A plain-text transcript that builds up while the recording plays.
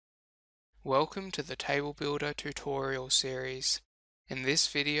Welcome to the TableBuilder tutorial series. In this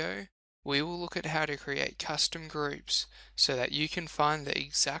video, we will look at how to create custom groups so that you can find the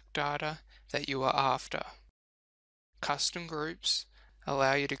exact data that you are after. Custom groups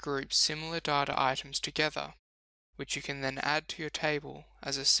allow you to group similar data items together, which you can then add to your table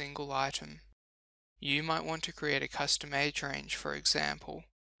as a single item. You might want to create a custom age range, for example,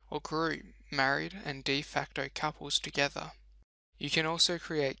 or group married and de facto couples together. You can also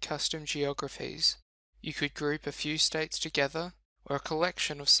create custom geographies. You could group a few states together or a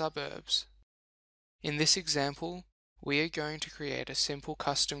collection of suburbs. In this example, we are going to create a simple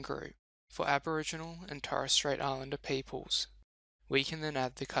custom group for Aboriginal and Torres Strait Islander peoples. We can then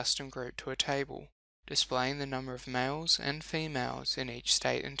add the custom group to a table, displaying the number of males and females in each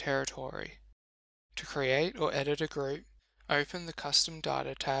state and territory. To create or edit a group, open the Custom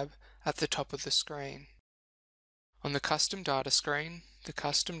Data tab at the top of the screen. On the Custom Data screen, the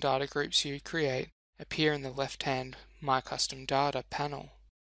custom data groups you create appear in the left-hand My Custom Data panel.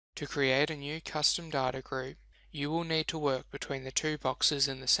 To create a new custom data group, you will need to work between the two boxes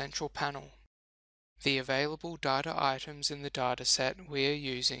in the central panel. The available data items in the data set we are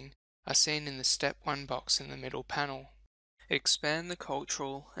using are seen in the Step 1 box in the middle panel. Expand the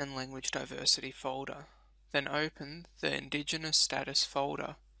Cultural and Language Diversity folder, then open the Indigenous Status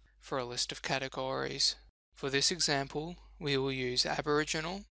folder for a list of categories. For this example, we will use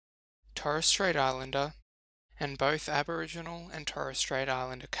Aboriginal, Torres Strait Islander, and both Aboriginal and Torres Strait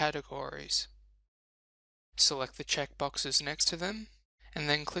Islander categories. Select the check boxes next to them, and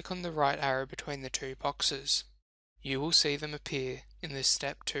then click on the right arrow between the two boxes. You will see them appear in the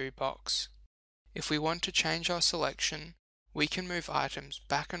Step 2 box. If we want to change our selection, we can move items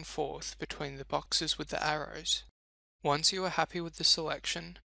back and forth between the boxes with the arrows. Once you are happy with the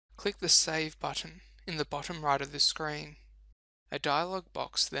selection, click the Save button in the bottom right of the screen. A dialog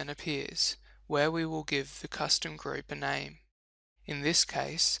box then appears where we will give the custom group a name. In this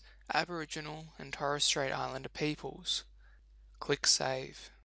case, Aboriginal and Torres Strait Islander peoples. Click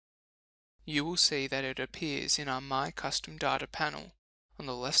Save. You will see that it appears in our My Custom Data panel on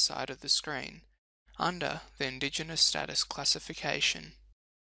the left side of the screen, under the Indigenous Status classification.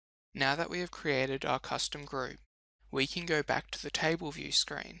 Now that we have created our custom group, we can go back to the Table View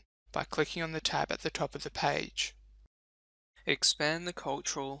screen by clicking on the tab at the top of the page. Expand the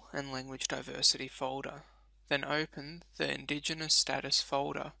Cultural and Language Diversity folder, then open the Indigenous Status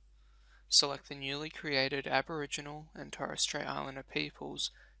folder. Select the newly created Aboriginal and Torres Strait Islander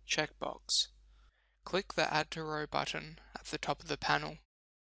peoples checkbox. Click the Add to Row button at the top of the panel.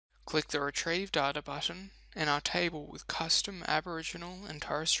 Click the Retrieve Data button, and our table with custom Aboriginal and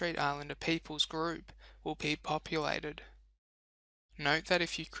Torres Strait Islander peoples group will be populated. Note that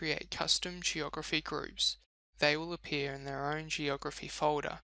if you create custom geography groups, they will appear in their own geography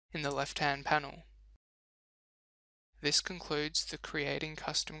folder in the left-hand panel. This concludes the Creating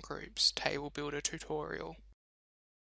Custom Groups TableBuilder tutorial.